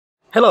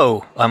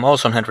Hello, I'm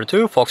also Henry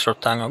 2,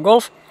 Foxtrot Tango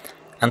Golf,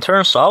 and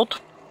turns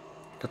out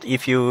that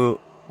if you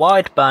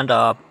wideband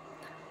a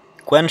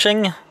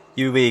Quansheng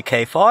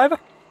UV-K5,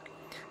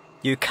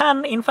 you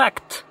can in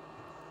fact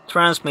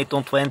transmit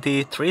on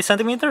 23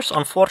 centimeters.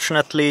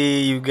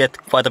 Unfortunately, you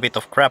get quite a bit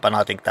of crap, and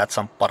I think that's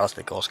some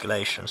parasitic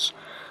oscillations.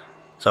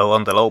 So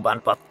on the low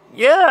band, but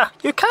yeah,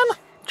 you can.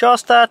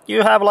 Just that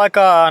you have like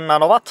a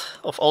nanowatt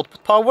of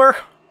output power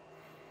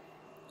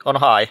on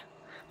high.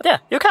 But yeah,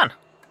 you can.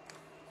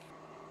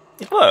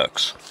 It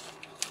works.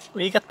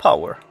 We get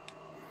power.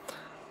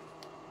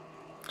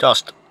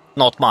 Just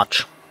not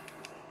much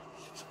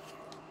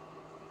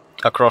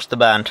across the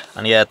band,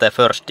 and yeah, the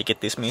first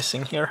digit is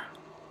missing here.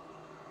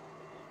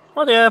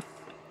 But yeah,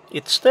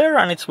 it's there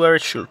and it's where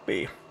it should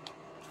be.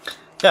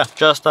 Yeah,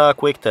 just a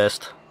quick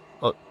test.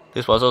 Oh,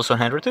 this was also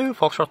Henry 2,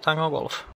 Foxtrot Tango Golf.